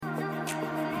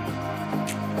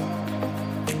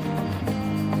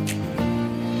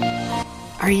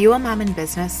Are you a mom in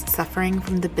business suffering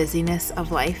from the busyness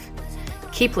of life?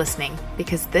 Keep listening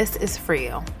because this is for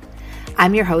you.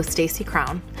 I'm your host, Stacey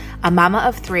Crown, a mama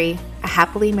of 3, a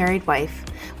happily married wife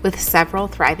with several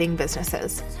thriving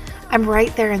businesses. I'm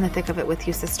right there in the thick of it with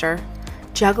you, sister.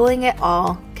 Juggling it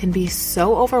all can be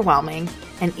so overwhelming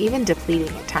and even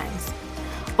depleting at times.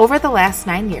 Over the last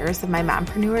 9 years of my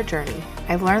mompreneur journey,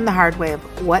 I've learned the hard way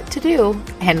of what to do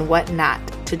and what not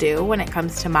to do when it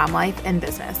comes to mom life and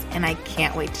business, and I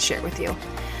can't wait to share with you.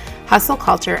 Hustle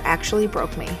culture actually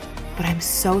broke me, but I'm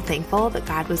so thankful that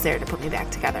God was there to put me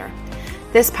back together.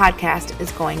 This podcast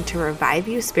is going to revive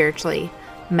you spiritually,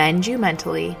 mend you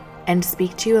mentally, and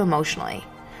speak to you emotionally.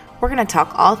 We're going to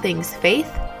talk all things faith,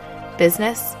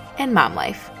 business, and mom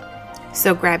life.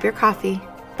 So grab your coffee,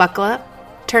 buckle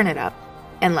up, turn it up,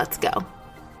 and let's go.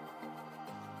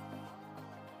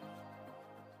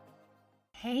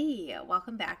 Hey,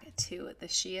 welcome back to the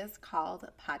She Is Called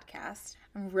podcast.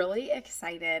 I'm really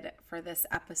excited for this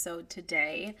episode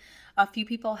today. A few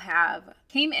people have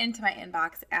came into my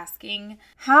inbox asking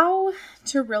how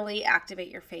to really activate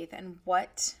your faith and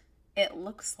what it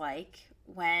looks like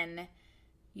when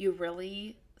you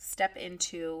really step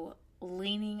into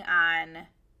leaning on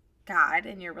God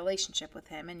and your relationship with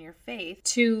Him and your faith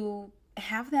to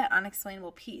have that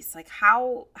unexplainable peace, like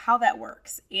how that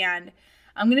works. And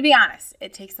I'm going to be honest,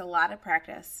 it takes a lot of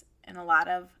practice and a lot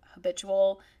of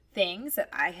habitual things that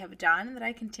I have done and that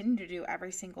I continue to do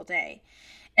every single day.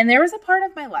 And there was a part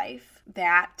of my life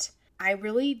that I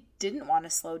really didn't want to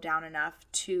slow down enough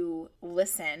to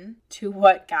listen to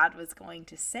what God was going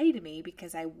to say to me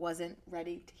because I wasn't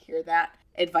ready to hear that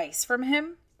advice from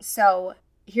Him. So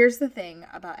here's the thing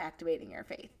about activating your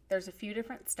faith. There's a few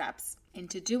different steps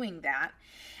into doing that.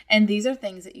 And these are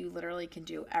things that you literally can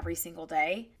do every single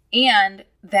day. And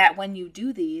that when you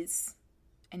do these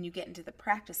and you get into the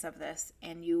practice of this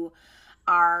and you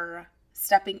are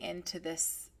stepping into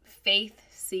this faith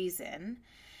season,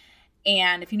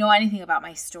 and if you know anything about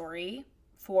my story,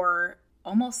 for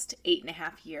almost 8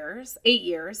 years,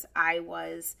 I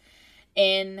was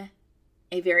in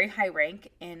a very high rank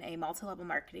in a multi-level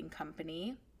marketing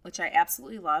company, which I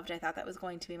absolutely loved. I thought that was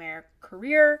going to be my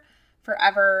career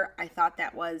forever. I thought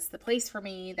that was the place for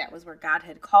me. That was where God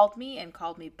had called me and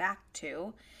called me back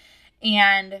to.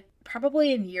 And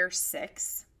probably in year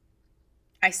 6,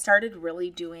 I started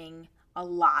really doing a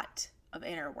lot of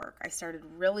inner work. I started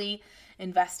really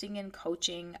investing in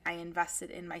coaching. I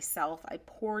invested in myself. I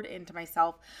poured into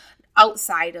myself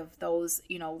outside of those,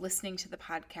 listening to the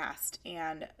podcast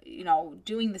and,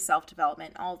 doing the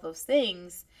self-development, all of those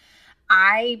things.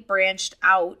 I branched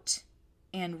out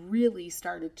and really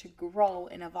started to grow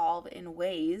and evolve in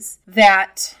ways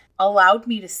that allowed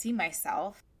me to see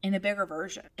myself in a bigger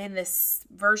version, in this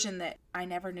version that I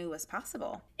never knew was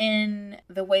possible. In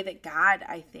the way that God,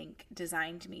 I think,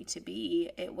 designed me to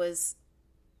be, it was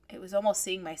almost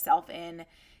seeing myself in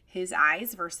His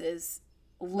eyes versus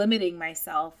limiting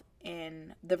myself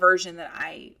in the version that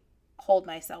I held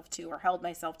myself to.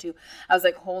 I was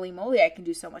like, holy moly, I can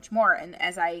do so much more. And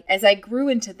as I grew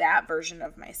into that version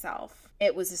of myself,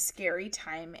 it was a scary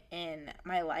time in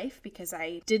my life because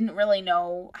I didn't really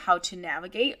know how to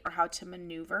navigate or how to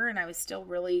maneuver. And I was still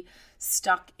really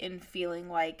stuck in feeling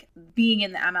like being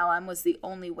in the MLM was the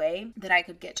only way that I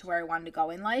could get to where I wanted to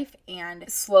go in life. And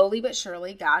slowly but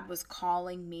surely, God was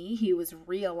calling me. He was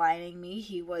realigning me.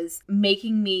 He was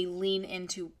making me lean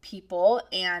into people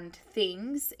and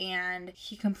things. And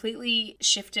He completely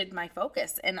shifted my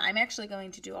focus. And I'm actually going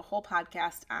to do a whole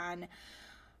podcast on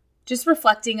just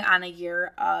reflecting on a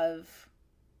year of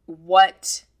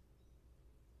what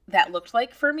that looked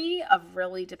like for me, of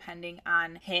really depending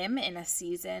on Him in a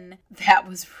season that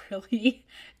was really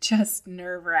just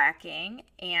nerve-wracking.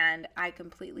 And I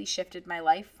completely shifted my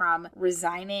life from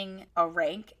resigning a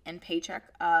rank and paycheck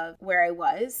of where I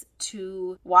was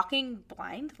to walking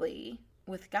blindly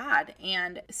with God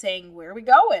and saying, where are we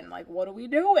going? Like, what are we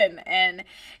doing? And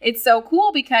it's so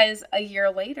cool because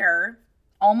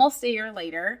almost a year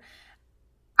later,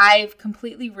 I've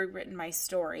completely rewritten my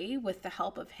story with the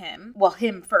help of Him. Well,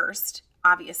 Him first,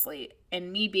 obviously,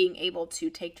 and me being able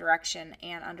to take direction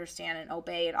and understand and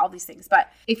obey and all these things.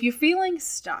 But if you're feeling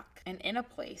stuck and in a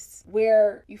place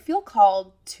where you feel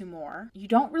called to more, you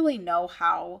don't really know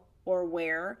how or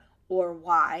where or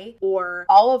why, or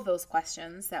all of those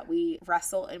questions that we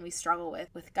wrestle and we struggle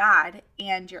with God,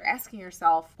 and you're asking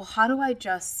yourself, well, how do I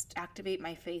just activate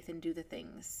my faith and do the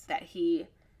things that He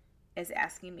is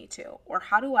asking me to? Or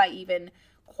how do I even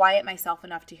quiet myself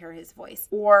enough to hear His voice?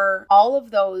 Or all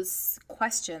of those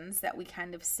questions that we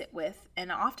kind of sit with, and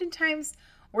oftentimes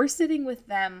we're sitting with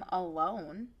them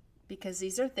alone because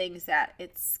these are things that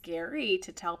it's scary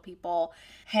to tell people,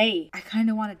 hey, I kind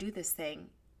of want to do this thing,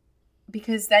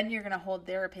 because then you're going to hold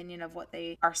their opinion of what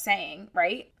they are saying,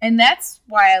 right? And that's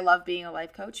why I love being a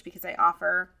life coach, because I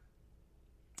offer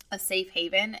a safe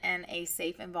haven and a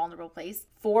safe and vulnerable place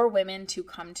for women to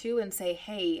come to and say,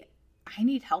 hey, I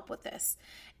need help with this.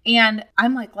 And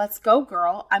I'm like, let's go,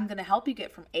 girl. I'm going to help you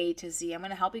get from A to Z. I'm going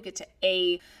to help you get to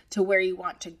A to where you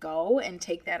want to go, and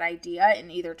take that idea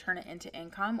and either turn it into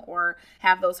income or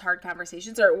have those hard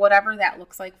conversations, or whatever that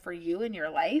looks like for you in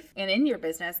your life and in your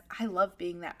business. I love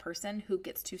being that person who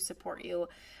gets to support you,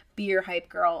 be your hype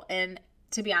girl. And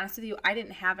to be honest with you, I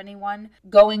didn't have anyone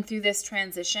going through this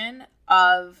transition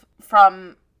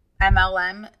from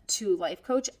MLM to life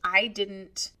coach. I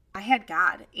had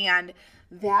God, and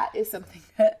that is something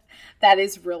that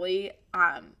is really,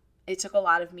 it took a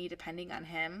lot of me depending on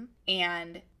him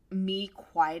and me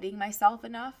quieting myself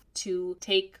enough to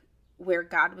take where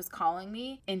God was calling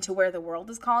me into where the world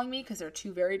is calling me, because they're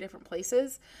two very different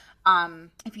places.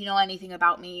 If you know anything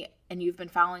about me and you've been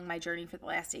following my journey for the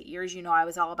last 8 years, you know I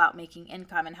was all about making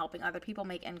income and helping other people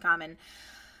make income and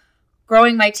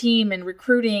growing my team and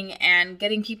recruiting and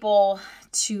getting people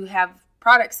to have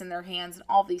products in their hands and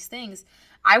all these things.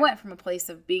 I went from a place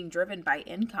of being driven by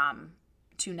income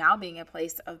to now being a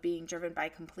place of being driven by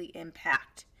complete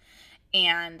impact.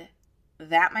 And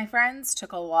that, my friends,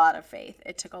 took a lot of faith.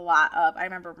 It took a lot of, I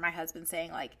remember my husband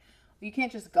saying, like, you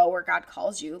can't just go where God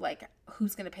calls you. Like,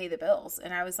 who's going to pay the bills?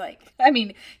 And I was like, I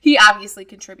mean, he obviously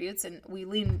contributes, and we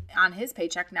lean on his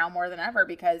paycheck now more than ever,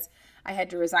 because I had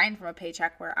to resign from a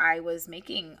paycheck where I was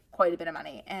making quite a bit of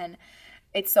money. And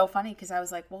it's so funny because I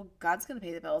was like, well, God's going to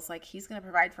pay the bills. Like, he's going to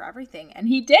provide for everything. And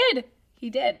he did. He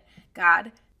did.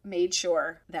 God made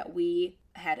sure that we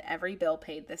had every bill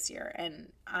paid this year.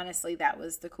 And honestly, that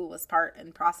was the coolest part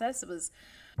and process. It was,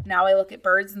 now I look at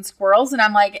birds and squirrels and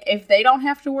I'm like, if they don't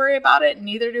have to worry about it,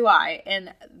 neither do I.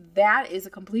 And that is a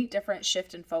complete different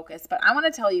shift in focus. But I want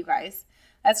to tell you guys,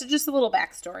 that's just a little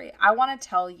backstory. I want to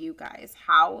tell you guys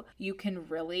how you can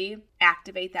really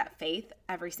activate that faith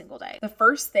every single day. The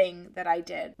first thing that I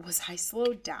did was I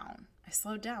slowed down.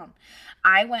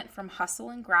 I went from hustle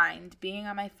and grind, being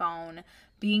on my phone,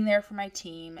 being there for my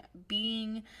team,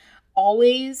 being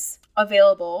always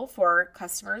available for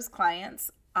customers,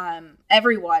 clients,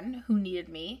 everyone who needed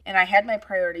me. And I had my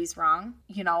priorities wrong.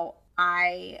 You know,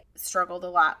 I struggled a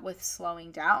lot with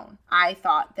slowing down. I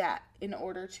thought that in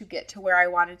order to get to where I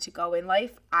wanted to go in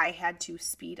life, I had to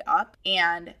speed up,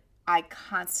 and I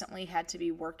constantly had to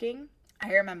be working.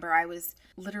 I remember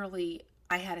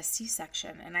I had a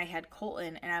C-section and I had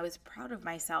Colton, and I was proud of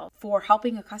myself for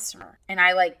helping a customer. And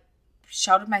I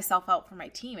shouted myself out for my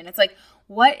team. And it's like,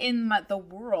 what in the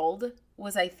world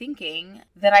was I thinking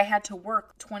that I had to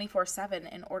work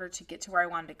 24/7 in order to get to where I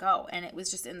wanted to go? And it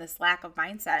was just in this lack of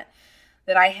mindset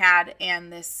that I had,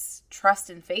 and this trust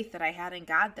and faith that I had in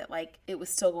God, that it was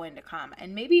still going to come.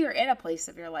 And maybe you're in a place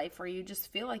of your life where you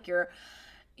just feel like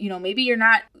maybe you're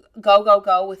not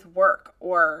go with work,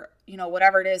 or,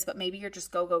 whatever it is, but maybe you're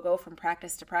just go from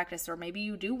practice to practice, or maybe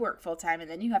you do work full time and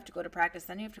then you have to go to practice,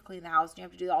 then you have to clean the house and you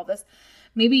have to do all this.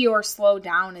 Maybe your slow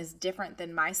down is different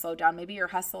than my slow down. Maybe your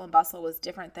hustle and bustle was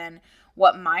different than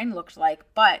what mine looked like.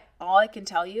 But all I can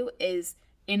tell you is,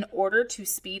 in order to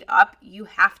speed up, you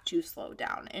have to slow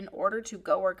down. In order to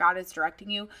go where God is directing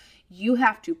you, you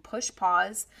have to push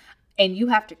pause, and you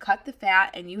have to cut the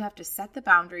fat, and you have to set the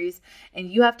boundaries,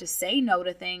 and you have to say no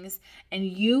to things, and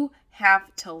you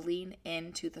have to lean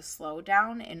into the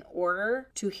slowdown in order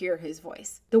to hear his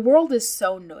voice. The world is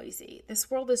so noisy.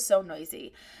 This world is so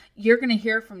noisy. You're going to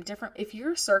hear from if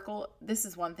your circle, this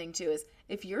is one thing too, is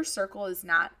if your circle is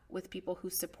not with people who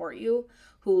support you,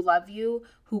 who love you,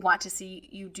 who want to see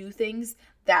you do things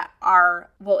that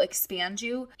will expand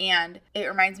you. And it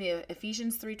reminds me of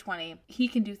Ephesians 3:20. He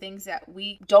can do things that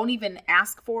we don't even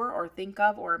ask for or think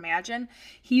of or imagine.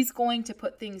 He's going to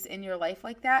put things in your life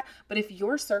like that. But if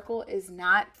your circle is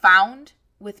not found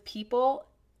with people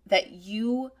that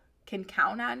you can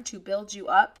count on to build you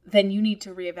up, then you need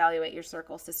to reevaluate your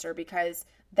circle, sister, because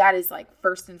that is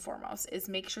first and foremost, is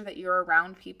make sure that you're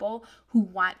around people who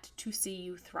want to see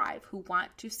you thrive, who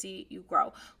want to see you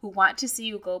grow, who want to see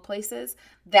you go places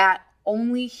that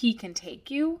only he can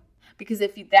take you. Because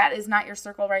if that is not your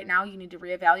circle right now, you need to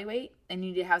reevaluate, and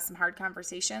you need to have some hard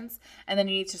conversations. And then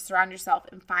you need to surround yourself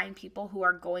and find people who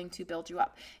are going to build you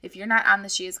up. If you're not on the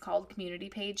She Is Called community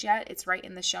page yet, it's right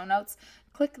in the show notes.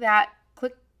 Click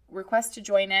request to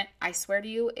join it. I swear to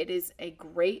you, it is a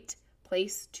great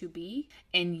place to be,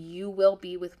 and you will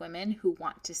be with women who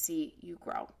want to see you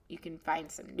grow. You can find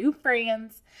some new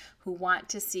friends who want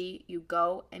to see you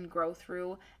go and grow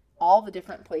through all the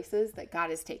different places that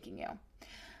God is taking you.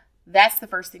 That's the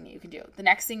first thing that you can do. The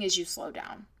next thing is you slow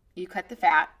down. You cut the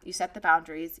fat, you set the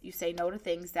boundaries, you say no to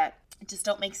things that just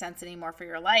don't make sense anymore for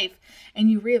your life,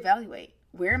 and you reevaluate.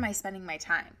 Where am I spending my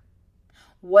time?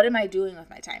 What am I doing with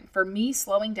my time? For me,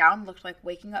 slowing down looked like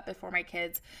waking up before my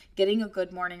kids, getting a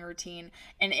good morning routine,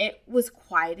 and it was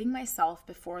quieting myself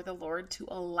before the Lord to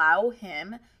allow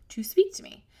him to speak to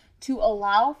me, to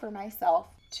allow for myself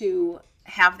to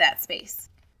have that space,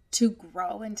 to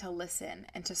grow and to listen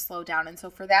and to slow down. And so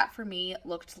for that, for me, it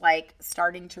looked like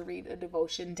starting to read a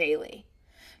devotion daily,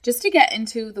 just to get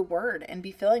into the word and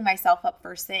be filling myself up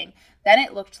first thing. Then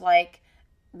it looked like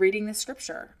reading the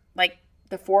scripture, like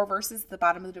the 4 verses at the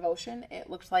bottom of the devotion. It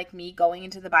looked like me going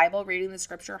into the Bible, reading the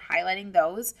scripture, highlighting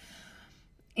those,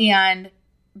 and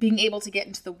being able to get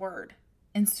into the word.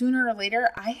 And sooner or later,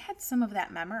 I had some of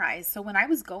that memorized. So when I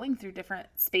was going through different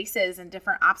spaces and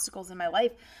different obstacles in my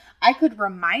life, I could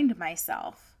remind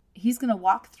myself, he's going to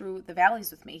walk through the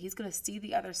valleys with me. He's going to see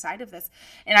the other side of this.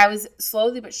 And I was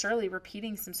slowly but surely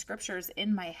repeating some scriptures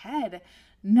in my head,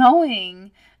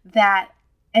 knowing that,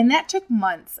 and that took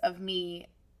months of me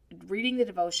reading the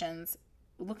devotions,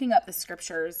 looking up the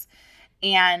scriptures,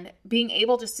 and being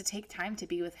able just to take time to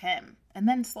be with him. And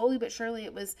then slowly but surely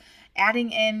it was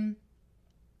adding in,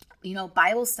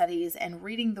 Bible studies and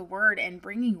reading the word and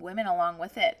bringing women along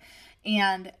with it.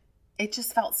 And it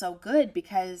just felt so good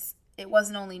because it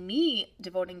wasn't only me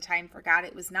devoting time for God.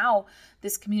 It was now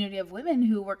this community of women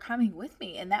who were coming with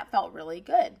me. And that felt really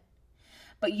good.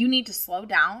 But you need to slow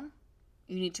down.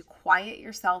 You need to quiet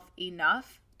yourself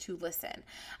enough to listen.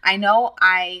 I know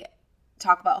I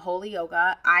talk about holy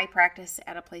yoga. I practice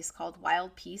at a place called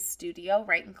Wild Peace Studio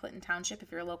right in Clinton Township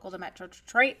if you're local to Metro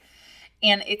Detroit.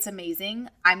 And it's amazing.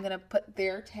 I'm going to put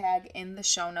their tag in the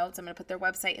show notes. I'm going to put their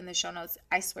website in the show notes.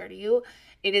 I swear to you,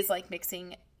 it is like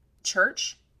mixing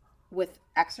church with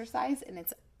exercise, and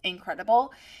it's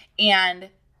incredible. And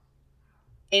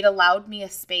it allowed me a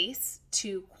space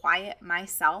to quiet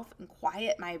myself and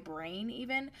quiet my brain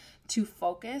even to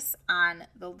focus on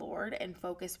the Lord and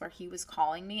focus where he was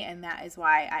calling me. And that is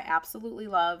why I absolutely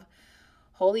love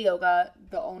Holy Yoga.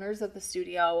 The owners of the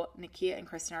studio, Nakia and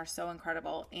Kristen, are so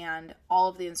incredible, and all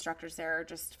of the instructors there are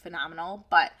just phenomenal.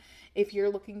 But if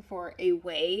you're looking for a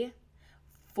way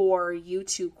for you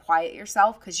to quiet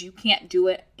yourself, because you can't do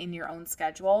it in your own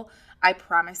schedule, I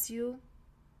promise you,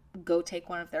 go take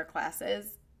one of their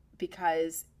classes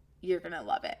because you're going to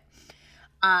love it.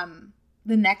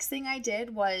 The next thing I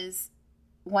did was,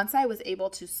 once I was able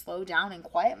to slow down and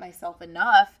quiet myself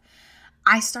enough,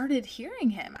 I started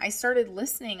hearing him. I started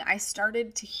listening. I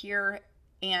started to hear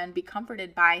and be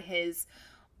comforted by his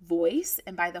voice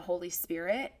and by the Holy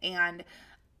Spirit. And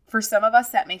for some of us,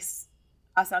 that makes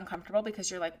us uncomfortable because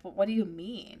you're like, well, what do you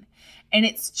mean? And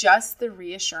it's just the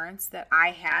reassurance that I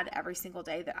had every single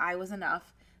day that I was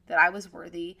enough, that I was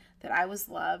worthy, that I was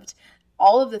loved.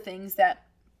 All of the things that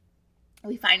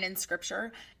we find in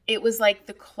scripture, it was like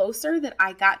the closer that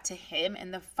I got to him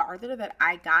and the farther that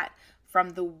I got from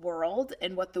the world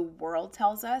and what the world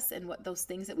tells us and what those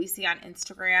things that we see on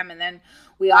Instagram. And then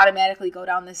we automatically go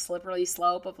down this slippery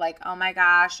slope of like, oh my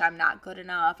gosh, I'm not good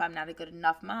enough. I'm not a good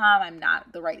enough mom. I'm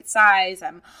not the right size.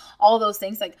 I'm all those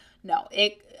things. Like, no,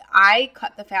 I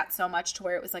cut the fat so much to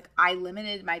where it was like, I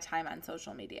limited my time on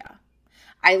social media.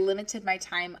 I limited my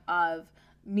time of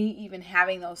me even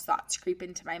having those thoughts creep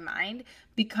into my mind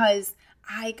because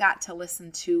I got to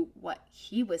listen to what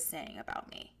he was saying about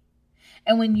me.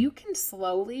 And when you can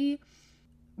slowly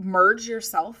merge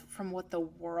yourself from what the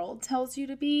world tells you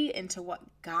to be into what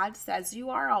God says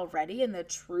you are already and the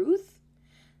truth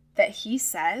that he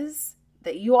says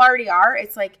that you already are,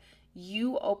 it's like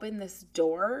you open this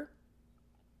door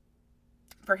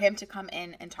for him to come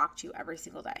in and talk to you every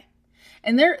single day.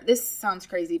 And this sounds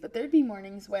crazy, but there'd be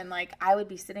mornings when like I would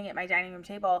be sitting at my dining room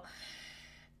table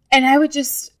and I would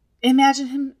just imagine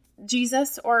him,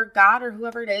 Jesus or God or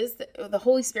whoever it is, the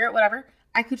Holy Spirit, whatever.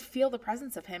 I could feel the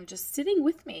presence of him just sitting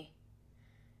with me,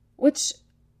 which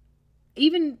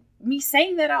even me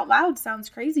saying that out loud sounds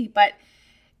crazy, but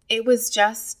it was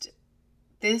just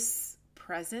this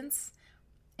presence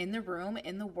in the room,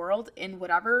 in the world, in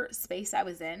whatever space I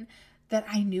was in, that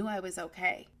I knew I was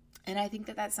okay. And I think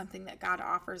that that's something that God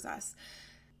offers us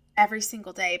every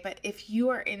single day. But if you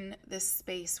are in this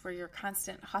space where you're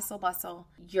constant hustle bustle,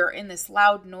 you're in this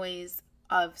loud noise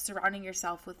of surrounding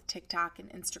yourself with TikTok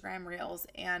and Instagram reels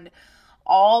and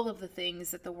all of the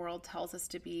things that the world tells us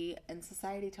to be and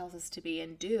society tells us to be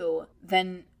and do,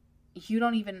 then you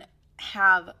don't even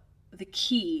have the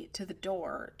key to the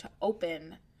door to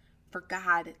open for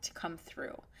God to come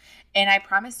through. And I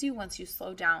promise you, once you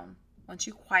slow down, once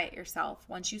you quiet yourself,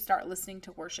 once you start listening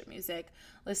to worship music,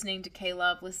 listening to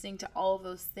K-Love, listening to all of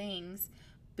those things,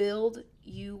 build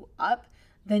you up,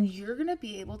 then you're going to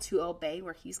be able to obey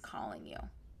where he's calling you.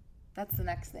 That's the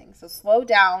next thing. So slow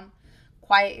down,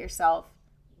 quiet yourself.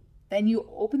 Then you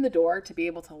open the door to be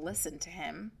able to listen to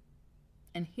him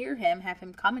and hear him, have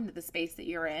him come into the space that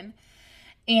you're in.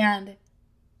 And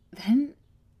then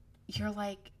you're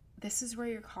like, this is where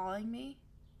you're calling me?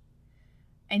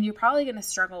 And you're probably going to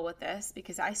struggle with this,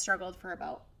 because I struggled for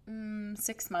about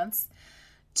 6 months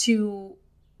to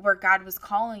where God was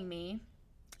calling me.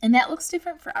 And that looks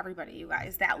different for everybody, you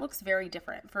guys. That looks very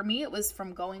different. For me, it was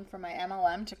from going from my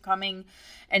MLM to coming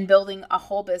and building a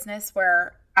whole business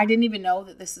where I didn't even know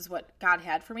that this is what God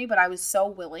had for me, but I was so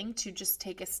willing to just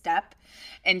take a step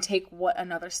and take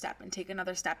another step and take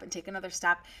another step and take another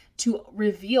step to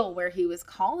reveal where he was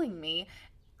calling me.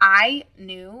 I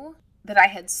knew that I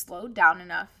had slowed down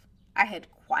enough. I had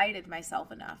quieted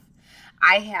myself enough.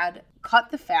 I had cut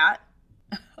the fat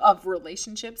of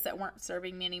relationships that weren't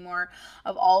serving me anymore,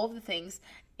 of all of the things.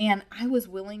 And I was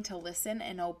willing to listen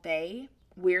and obey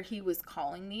where he was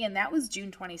calling me. And that was June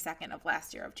 22nd of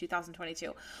last year, of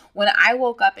 2022. When I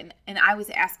woke up and I was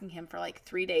asking him for like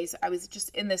 3 days, I was just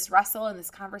in this wrestle and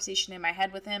this conversation in my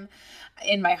head with him,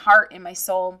 in my heart, in my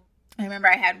soul. I remember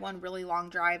I had one really long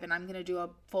drive, and I'm going to do a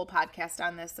full podcast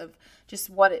on this of just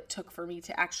what it took for me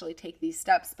to actually take these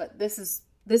steps. But this is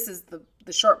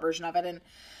the short version of it. And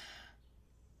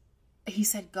he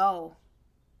said, go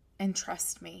and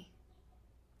trust me.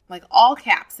 Like all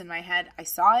caps in my head. I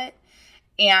saw it,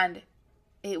 and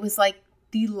it was like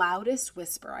the loudest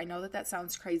whisper. I know that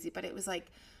sounds crazy, but it was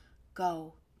like,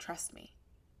 go, trust me.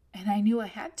 And I knew I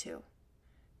had to.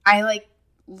 I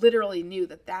literally knew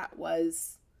that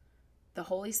was the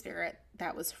Holy Spirit.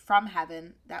 That was from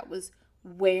heaven. That was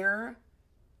where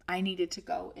I needed to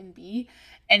go and be.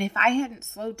 And if I hadn't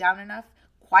slowed down enough,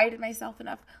 quieted myself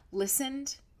enough,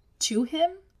 listened to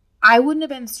him, I wouldn't have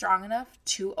been strong enough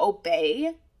to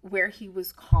obey where he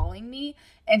was calling me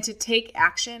and to take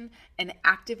action and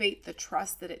activate the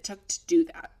trust that it took to do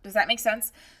that. Does that make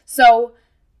sense? So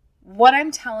what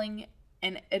I'm telling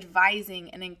and advising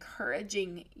and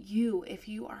encouraging you, if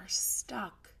you are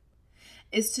stuck,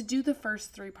 is to do the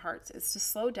first 3 parts, is to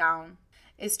slow down,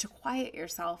 is to quiet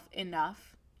yourself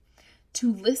enough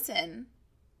to listen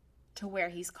to where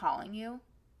he's calling you.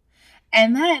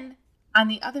 And then on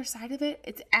the other side of it,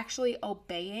 it's actually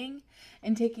obeying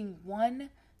and taking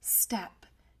one step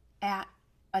at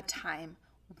a time.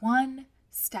 One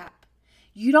step.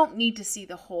 You don't need to see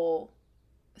the whole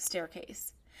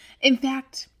staircase. In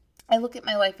fact, I look at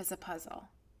my life as a puzzle.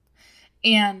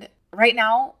 And right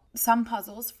now, some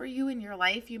puzzles for you in your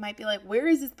life, you might be like, where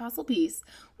is this puzzle piece?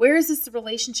 Where is this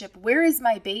relationship? Where is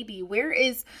my baby? Where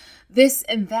is this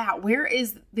and that? Where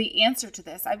is the answer to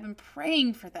this? I've been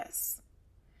praying for this.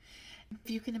 If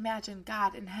you can imagine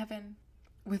God in heaven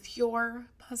with your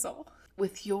puzzle,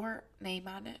 with your name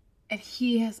on it, and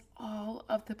he has all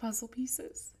of the puzzle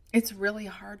pieces. It's really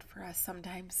hard for us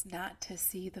sometimes not to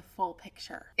see the full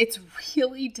picture. It's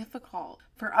really difficult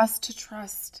for us to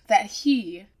trust that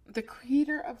he, the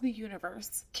creator of the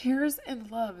universe, cares and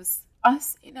loves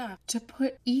us enough to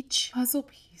put each puzzle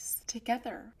piece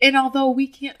together. And although we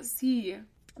can't see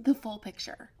the full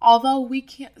picture, although we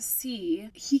can't see,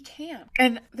 he can.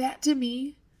 And that to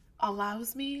me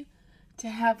allows me to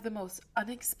have the most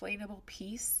unexplainable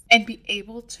peace and be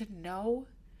able to know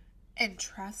and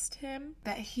trust him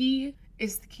that he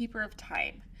is the keeper of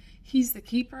time. He's the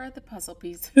keeper of the puzzle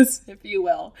pieces, if you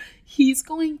will. He's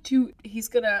going to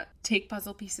take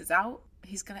puzzle pieces out.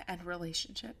 He's going to end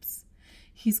relationships.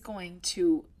 He's going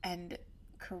to end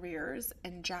careers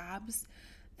and jobs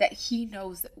that he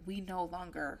knows that we no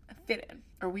longer fit in,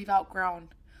 or we've outgrown,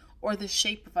 or the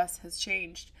shape of us has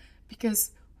changed,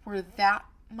 because we're that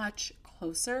much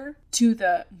closer to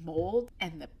the mold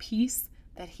and the piece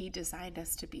that he designed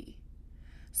us to be.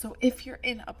 So if you're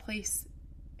in a place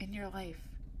in your life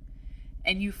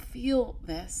and you feel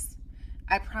this,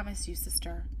 I promise you,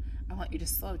 sister, I want you to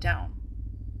slow down.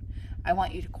 I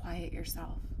want you to quiet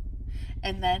yourself.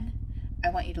 And then I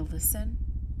want you to listen,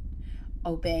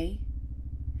 obey,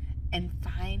 and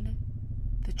find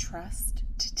the trust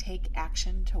to take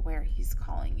action to where he's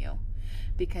calling you,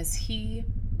 because he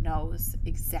knows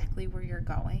exactly where you're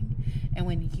going. And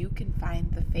when you can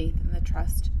find the faith and the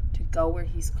trust to go where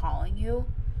he's calling you,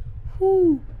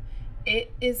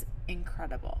 it is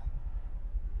incredible.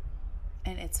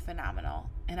 And it's phenomenal.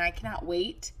 And I cannot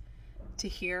wait to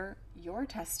hear your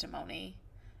testimony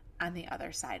on the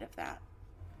other side of that.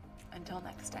 Until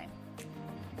next time.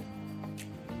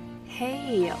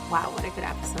 hey, wow, what a good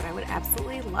episode. I would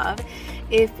absolutely love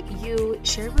if you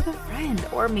shared with a friend,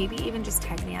 or maybe even just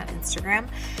tag me on Instagram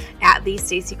at the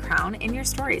Stacy Crown in your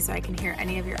story so I can hear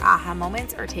any of your aha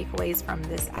moments or takeaways from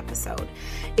this episode.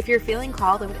 If you're feeling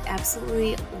called, I would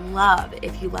absolutely love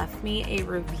if you left me a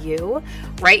review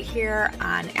right here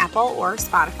on Apple or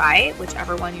Spotify,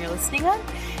 whichever one you're listening on.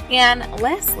 And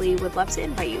lastly, would love to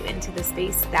invite you into the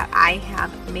space that I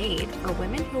have made for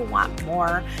women who want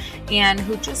more and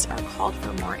who just are called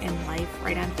for more in life,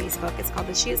 right on Facebook. It's called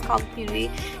the She Is Called Community.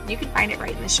 You can find it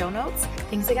right in the show notes.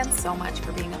 Thanks again so much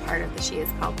for being a part of the She Is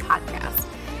Called podcast.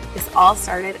 This all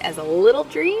started as a little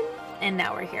dream, and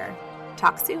now we're here.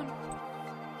 Talk soon.